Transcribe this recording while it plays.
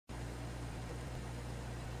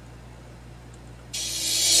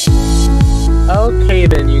Okay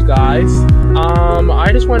then, you guys.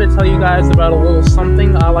 I just want to tell you guys about a little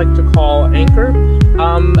something I like to call Anchor.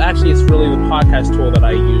 Actually, it's really the podcast tool that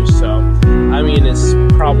I use, so, I mean, it's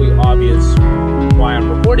probably obvious why I'm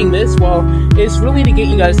recording this. Well, it's really to get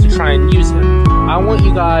you guys to try and use it. I want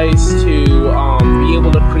you guys to be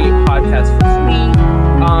able to create podcasts for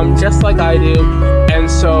free, just like I do. And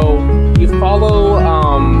so you follow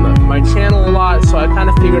my channel a lot, so I kind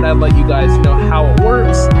of figured I'd let you guys know how it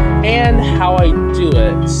works and how I do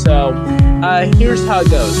it. So here's how it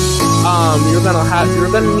goes. You're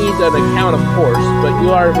gonna need an account, of course, but you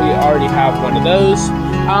already have one of those.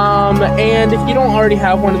 And if you don't already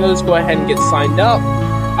have one of those, go ahead and get signed up.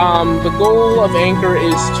 The goal of Anchor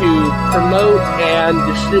is to promote and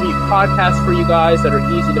distribute podcasts for you guys that are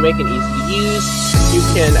easy to make and easy to use. You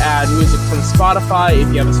can add music from Spotify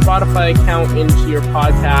if you have a Spotify account into your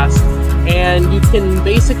podcast, and you can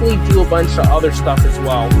basically do a bunch of other stuff as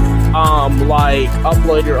well, like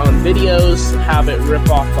upload your own videos, have it rip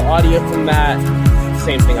off the audio from that,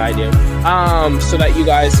 same thing I do, so that you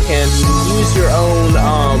guys can use your own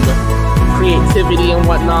creativity and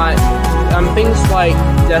whatnot. Things like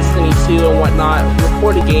Destiny 2 and whatnot,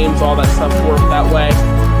 recorded games, all that stuff work that way.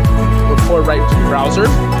 Record right to the browser.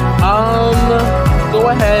 Go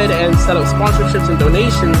ahead and set up sponsorships and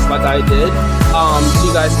donations like I did, so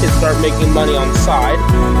you guys can start making money on the side,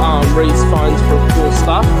 raise funds for cool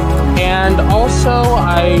stuff. And also,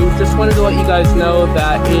 I just wanted to let you guys know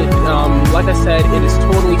that it, like I said, it is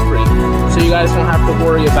totally free, so you guys don't have to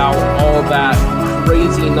worry about all that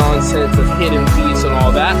crazy nonsense of hidden fees and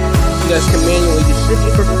all that. You guys can manually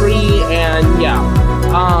distribute for free, and yeah,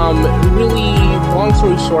 really, long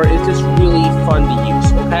story short, it's just really fun to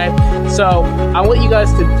use, okay? So, I want you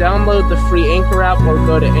guys to download the free Anchor app or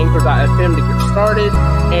go to anchor.fm to get started,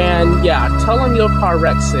 and yeah, tell them Your Car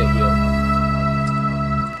Wreck sent you.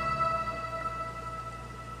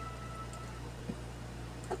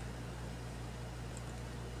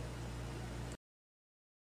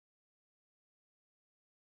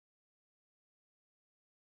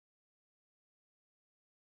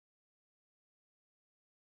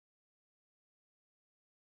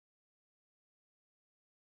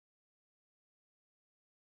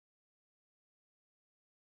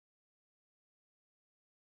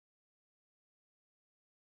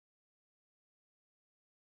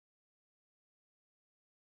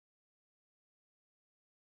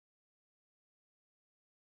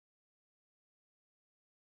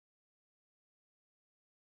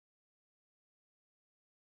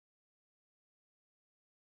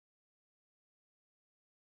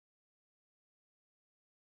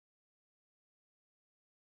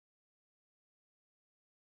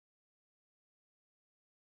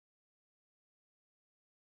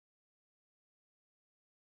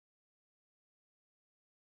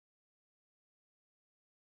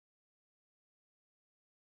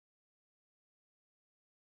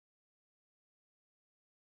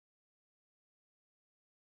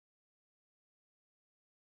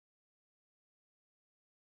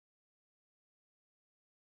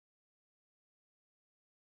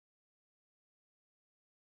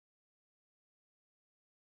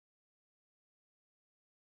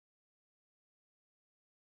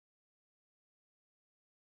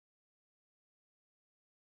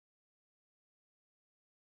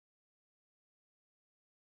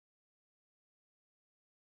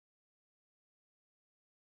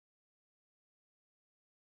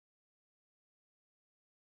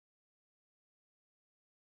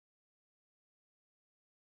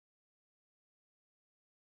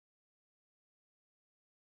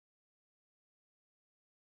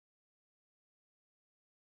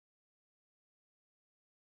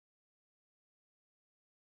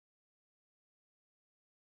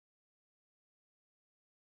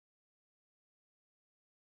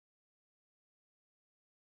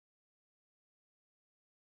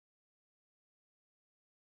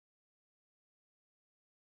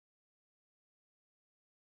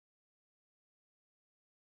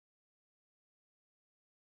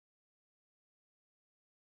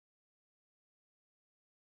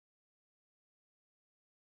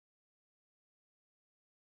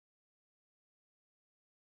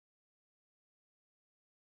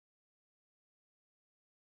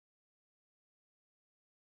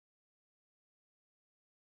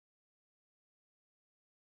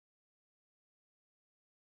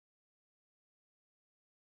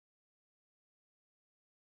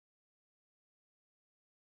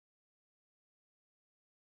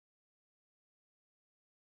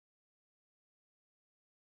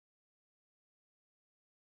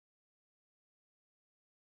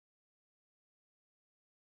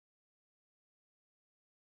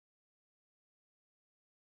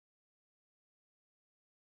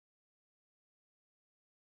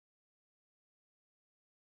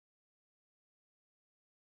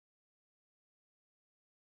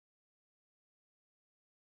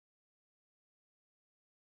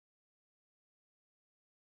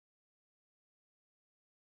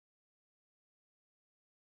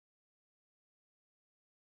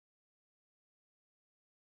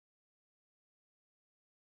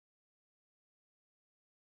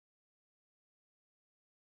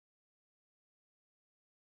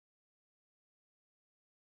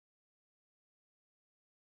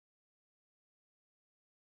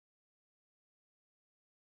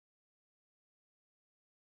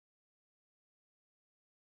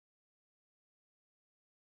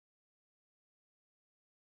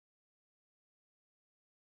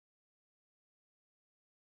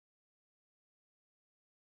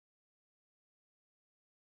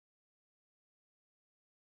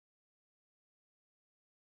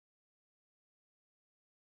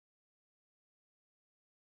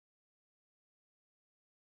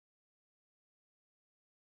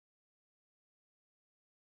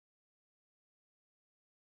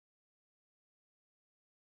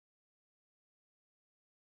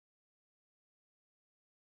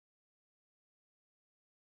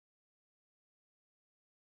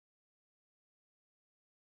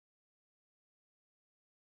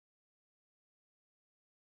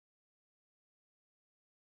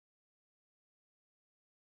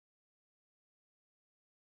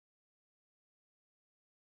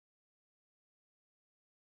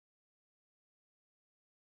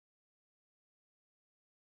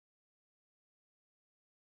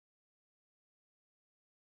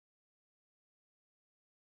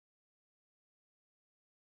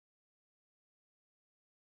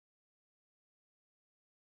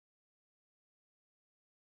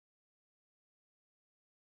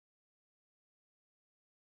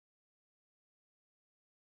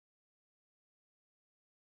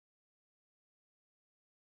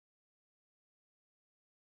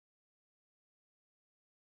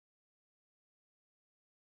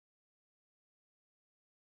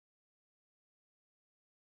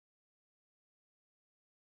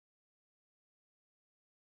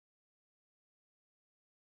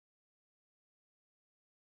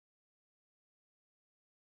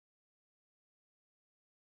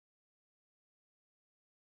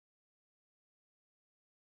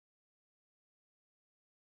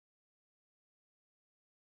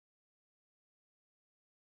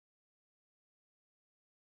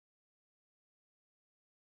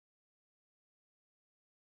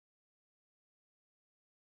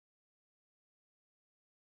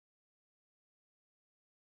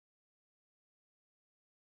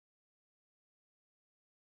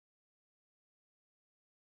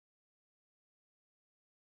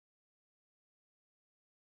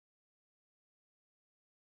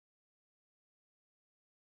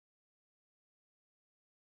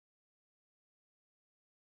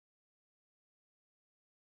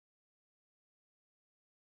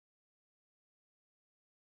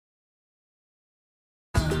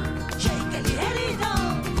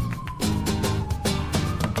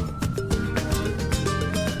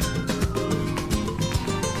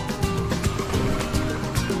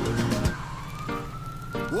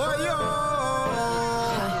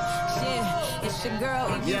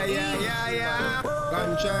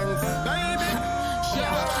 Conscience, baby.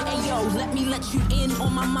 Hey yo, let me let you in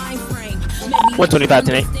on my mind frame. 125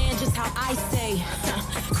 today. Just how I say.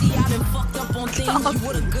 See, I done fucked up on things. You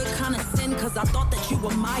were a good kind of sin, cause I thought that you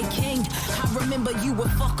were my king. I remember you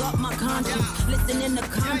would fuck up my conscience. Listening to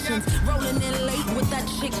conscience. Rolling in late with that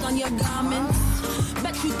chick on your garments.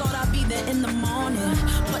 Bet you thought I'd be there in the morning.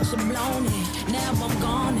 But you blown it. Now I'm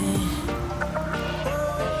gone it.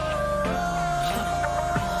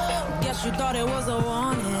 Guess you thought it was a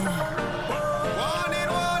warning.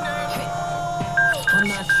 I'm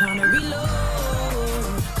not trying to reload.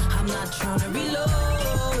 I'm not trying to reload.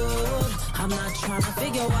 I'm not trying to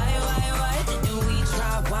figure why. And we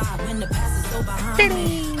try why when the past is so behind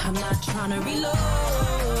me. I'm not trying to reload.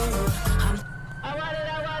 I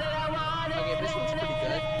want it. Okay, this one's pretty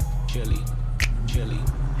good. Chili.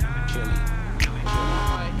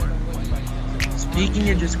 Speaking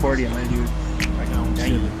of Discordia, my dude. Right now,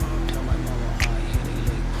 dang.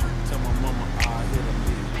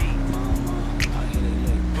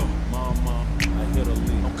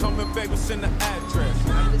 I'm coming back with send the address.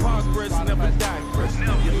 Progress never digress.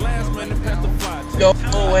 Your last minute past the fly. Go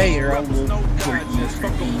away, or I will put you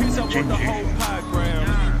Fuck a piece up with the whole pie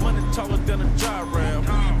grab. Money taller than a gyro.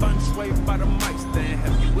 Fun sway by the mic stand.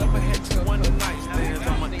 Have you ever had 2 night stands?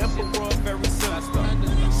 I'm an emperor of very sinister.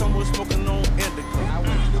 Someone smoking on indica.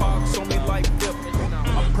 Parks on me like dip.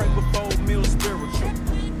 I pray before meal spiritual.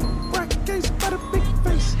 Rack case got a big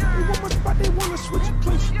face. They want my spot, they wanna switch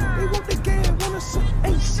place. They want the game, wanna sit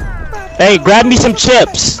ace. Hey, grab me some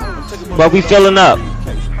chips while we filling up.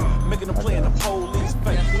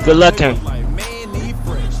 Good looking.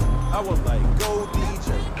 I was like, go DJ.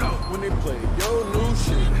 When they play your new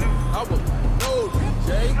shit, I was like, no DJ.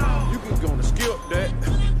 You can go and skip that.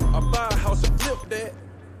 I buy a house and flip that.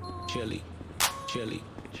 Chili.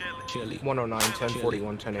 109,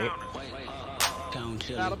 1041, 108.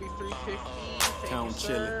 That'll be 350. Count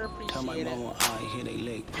chili. Tell my mama I hit a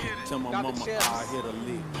lick. Tell my mama I hit a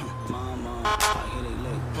lick. Mama, I hit a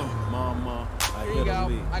lick. Mama, I Here you hit a go.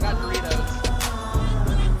 lick. I got Doritos.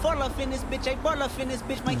 Fall off in this bitch, I ball off in this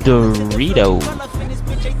bitch. My Dorito. Fall off in this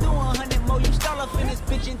bitch, I do 100 more. You stall off in this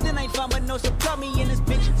bitch, and then I find my nose, so plug me in this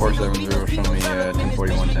bitch. 470 from me at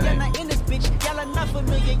 1041 Y'all not in this bitch, y'all are not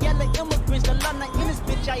familiar. Y'all are immigrants, the law not in this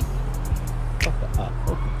bitch. I Fuck her up,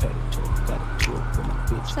 open pedal, got a tour for my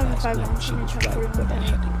bitch. 75 Last night she was right, but I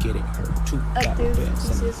had to get it. Her too got a bed,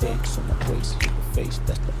 some things on my waist, hit the face.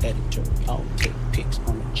 That's the editor. I'll take pics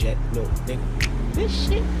on a jet, little nigga. This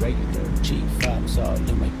shit regular. G5s all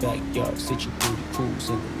in my backyard. Sit you booty pools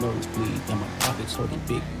in the nosebleed. And my pockets holding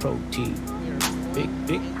big protein.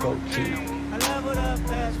 Big protein. I leveled up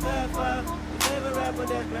past 5'5". Your favorite rapper,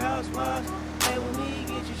 that's my housewives. Play with me,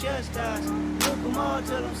 get you chastised. Look them all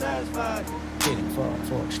till I'm satisfied. Getting far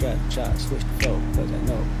for strategize, switch the flow, cause I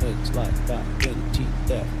know niggas like identity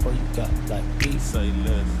theft. Or you got like me, say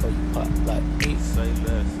less. Or you pop like me, say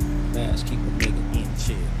less. Mask keep a nigga in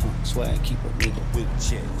check, swag keep a nigga with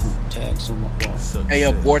checks. Tags on my wall. Hey,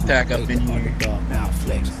 yo, Vortac up in here. Now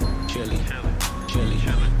flex, chili.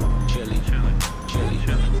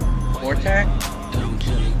 Vortac? Count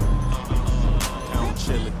chili.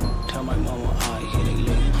 Tell my mama I hit a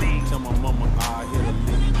lick. Tell my mama I hit a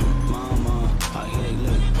lick. Mama, I hit a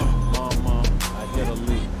lick. Mama, I hit a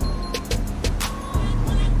lick.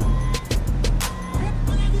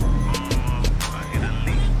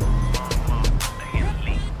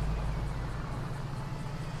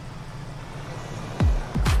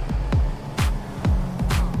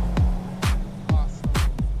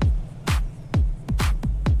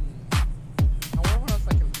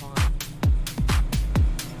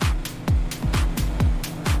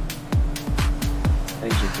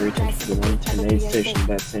 Thanks for 310 for the 110 station.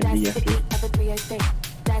 That's MDFD.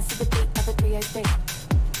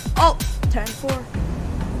 Oh, 10-4.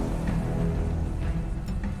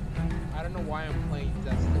 I don't know why I'm playing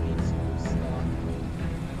Destiny 2 still. I don't know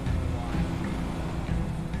why.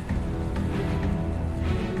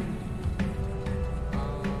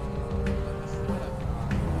 Let's see what I've got.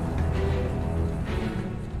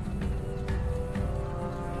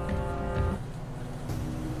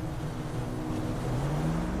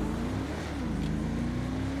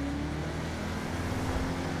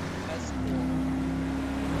 That's cool.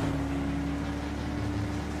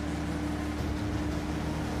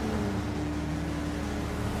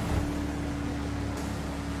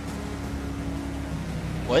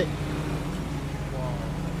 What?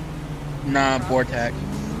 Nah, Vortac.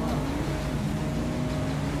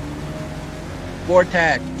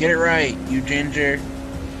 Vortac, get it right, you ginger.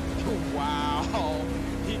 Wow.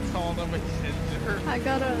 He called him a ginger. I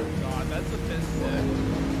got a God, that's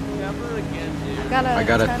offensive. I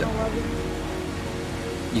got a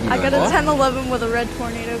 10-11. I got a 10-11 with a red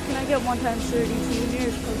tornado. Can I get 1 times 32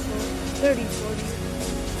 nearest postal? 30-40.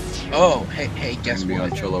 Oh, hey, guess Be on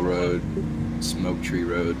what? Cholo Road, Smoke Tree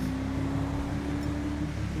Road.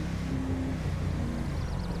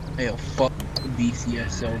 Hey, fuck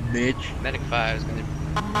BCSO, bitch. Medic 5 is gonna.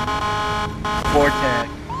 Vortac,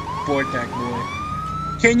 boy.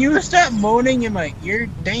 Can you stop moaning in my ear?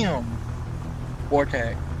 Damn.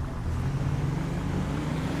 Vortac.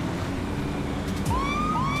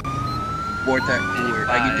 Vortac, boy. I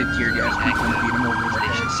get the tear gas people and beat him over the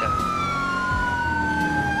Station head. 7.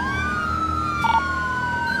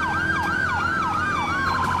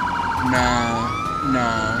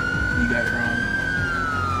 Nah, you got it wrong.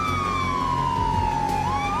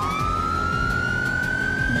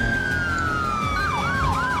 Nah.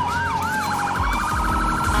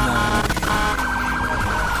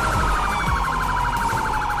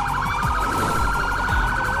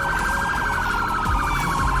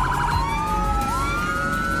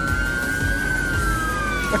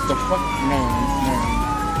 What the fuck? No.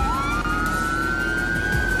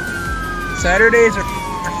 Saturdays are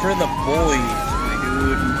for the boys, my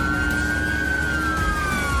dude.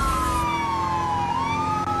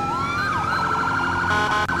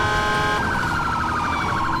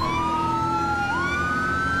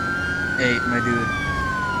 Hey, my dude.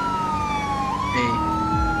 Hey,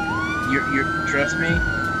 you're trust me.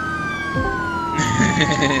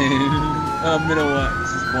 You know what?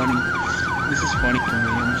 This is funny. This is funny for me.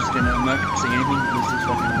 I'm not gonna say anything. But this is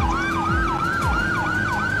fucking awesome.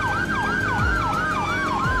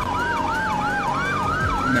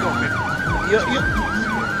 No. Yo.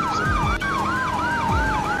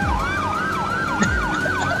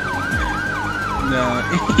 No,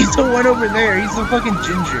 he's the one over there. He's the fucking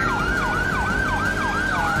ginger.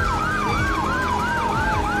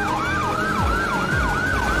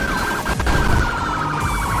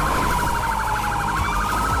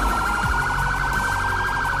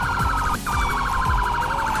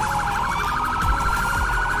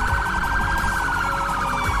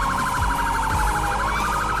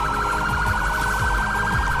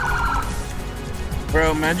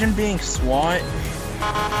 Bro, imagine being SWAT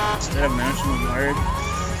instead of National Guard.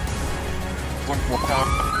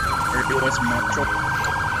 Or US Metro.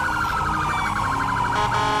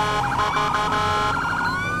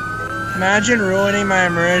 Imagine ruining my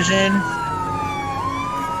immersion.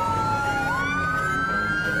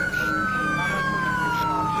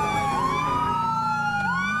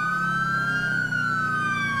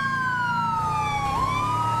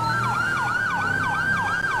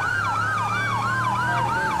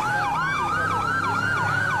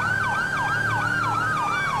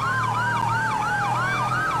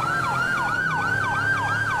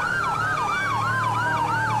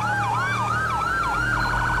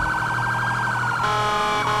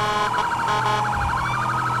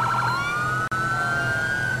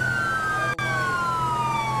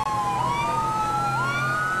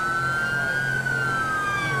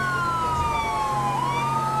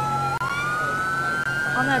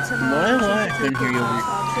 On that 10 What? I couldn't hear you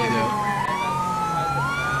over you.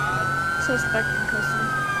 Suspect in custody.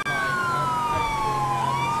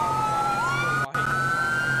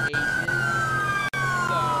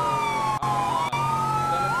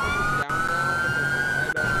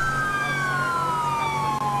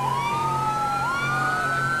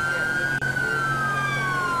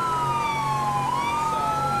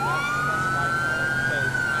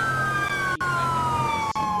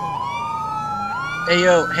 Hey,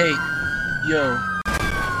 yo.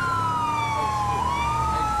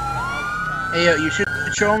 Hey, yo, you should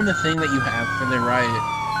show them the thing that you have for the riot.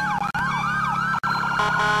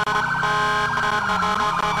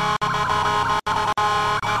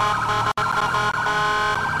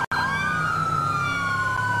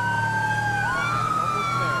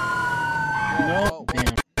 No,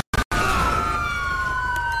 damn.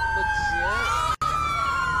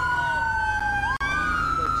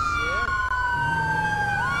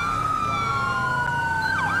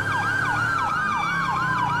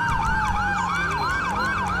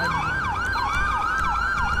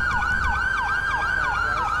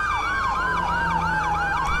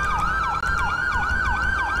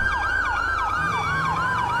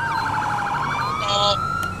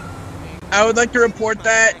 I would like to report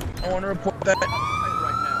that. I want to report that.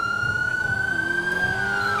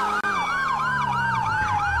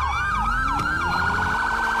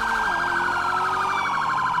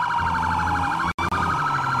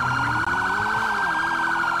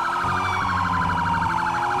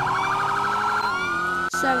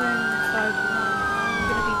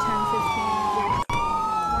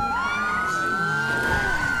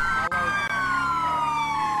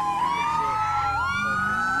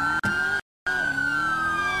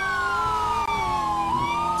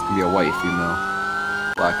 Be a white female.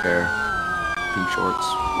 Black hair. Pink shorts.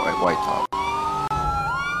 White top.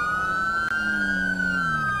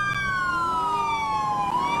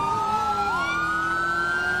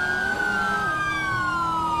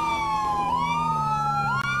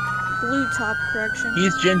 Blue top, correction.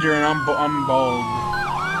 He's ginger and I'm bald.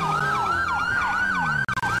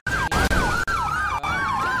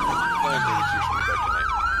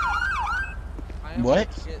 What?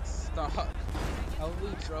 Get stuck. I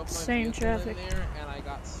literally drove my Same vehicle traffic. in there and I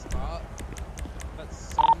got stuck.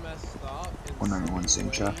 That's so messed up. 191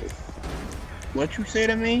 same traffic. What you say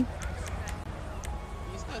to me?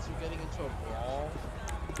 These guys are getting into a brawl.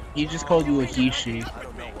 He just called you a he-she. In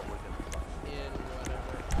whatever.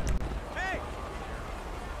 Hey!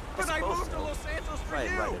 But I moved to Los Santos for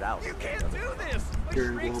you! Write it out. You can't do this! My Very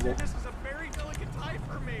shrink normal. said this is a very delicate time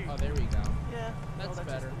for me! Oh, there we go. Yeah. That's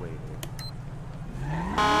better.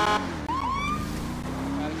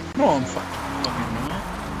 No, I'm fucking not.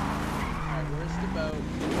 Alright, where's the boat?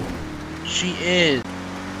 She is.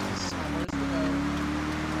 Where's the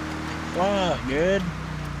boat? Fuck, dude.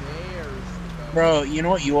 There's the boat. Bro, you know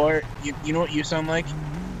what you are? You know what you sound like?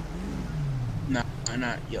 Nah,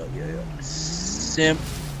 not yo. Simp.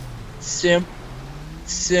 Okay,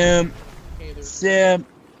 there's Simp.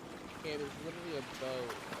 Okay, there's literally a boat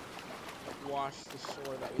that washed the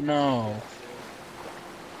shore that we No. can't get to.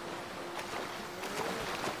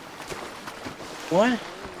 What? Is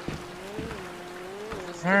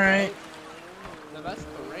this the Alright. boat? No, that's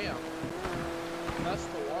the ramp. That's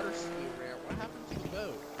the water ski ramp. What happened to the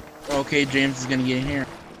boat? Okay, James is gonna get in here.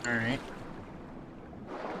 Alright.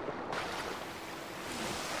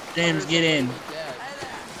 James, get in. Dead.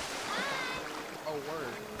 Oh,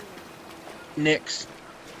 word. Nix.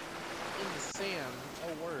 In the sand.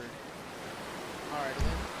 Oh, word. Alright,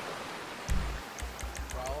 then.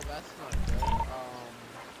 Well, that's not good.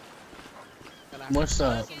 And I have What's to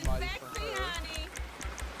find up? somebody for her.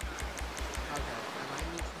 Okay, and I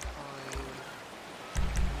need to find. Let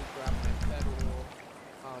me grab my federal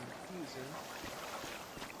fusion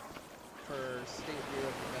for State Bureau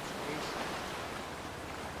of Investigation.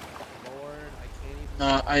 Lord, I can't even.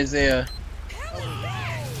 Isaiah. Oh,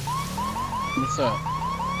 What's up?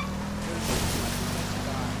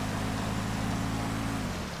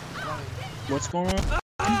 What's going on?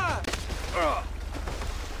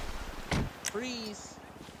 Freeze!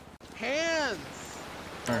 Hands!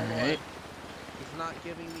 Alright. He's not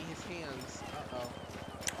giving me his hands. Uh-oh.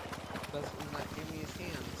 He's not giving me his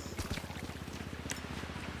hands.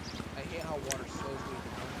 I hate how water slows me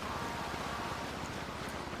down.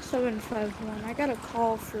 751. I got a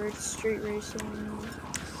call for street racing.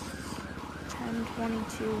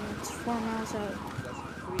 1022. It's 4 miles out. That's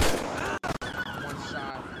freeze. One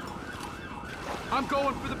shot. I'm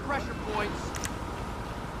going for the pressure points!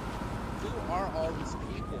 Who are all these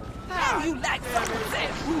people? How you like fucking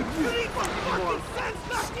sense?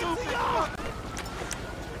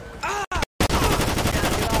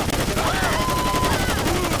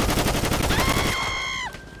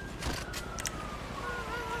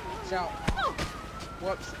 Shout.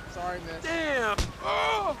 Whoops. Sorry, miss. Damn!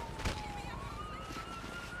 Oh!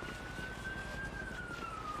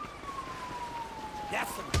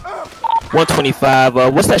 125.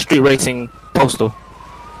 What's that street racing postal?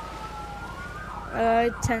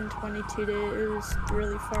 1022. It was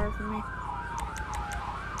really far from me.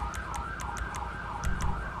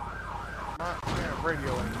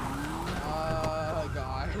 Radioing.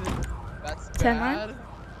 God. That's 10 bad.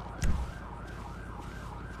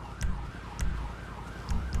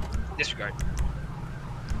 Disregard.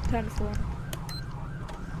 10-4.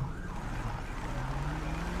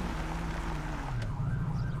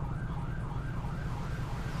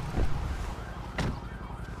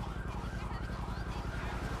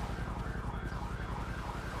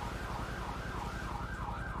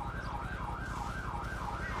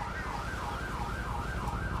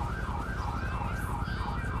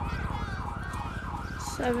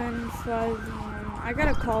 Seven, 5, 1. I got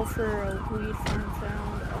a call for a weed farm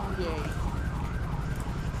found. Yay.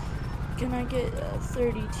 Can I get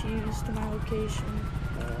 32s to my location?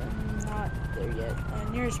 Not there yet.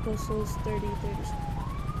 Nearest postal is 30, 36.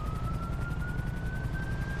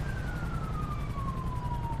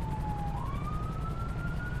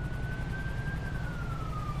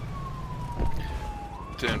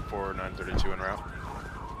 Ten four 932 en route.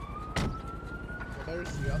 Well,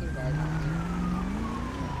 there's the other guy right there.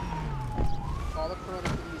 Call the Corona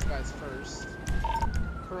for these guys first.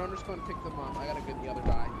 Corona's going to pick them up. I gotta get the other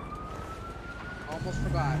guy. Almost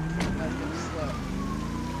forgot. Let him slip.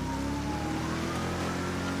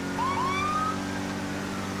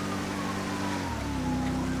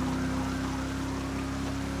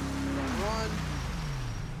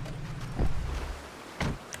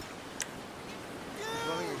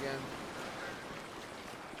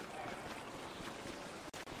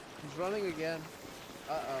 He's running again.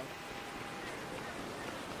 Uh-oh.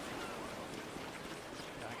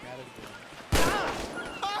 Back at it again.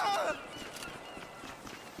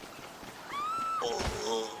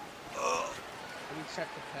 Let me check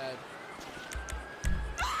the pad.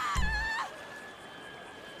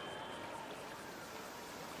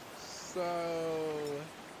 So,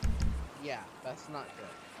 yeah, that's not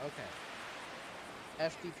good. Okay.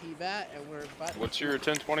 FDP bat, and we're about. What's your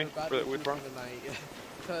 1020 that we brought?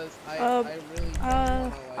 Because I really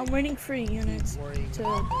I'm waiting for units to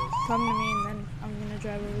come to me, and then I'm gonna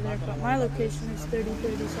drive over there. But my location is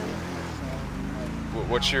 3037.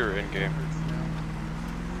 What's your in game?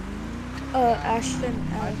 Ashton.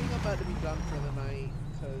 I think I'm about to be done for the night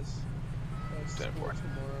because school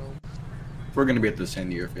tomorrow. We're gonna be at the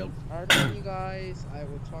Sandy Airfield. Alright, you guys. I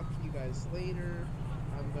will talk to you guys later.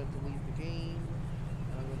 I'm going to leave the game.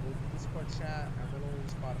 I'm going to leave the Discord chat. I'm going to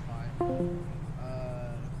leave Spotify.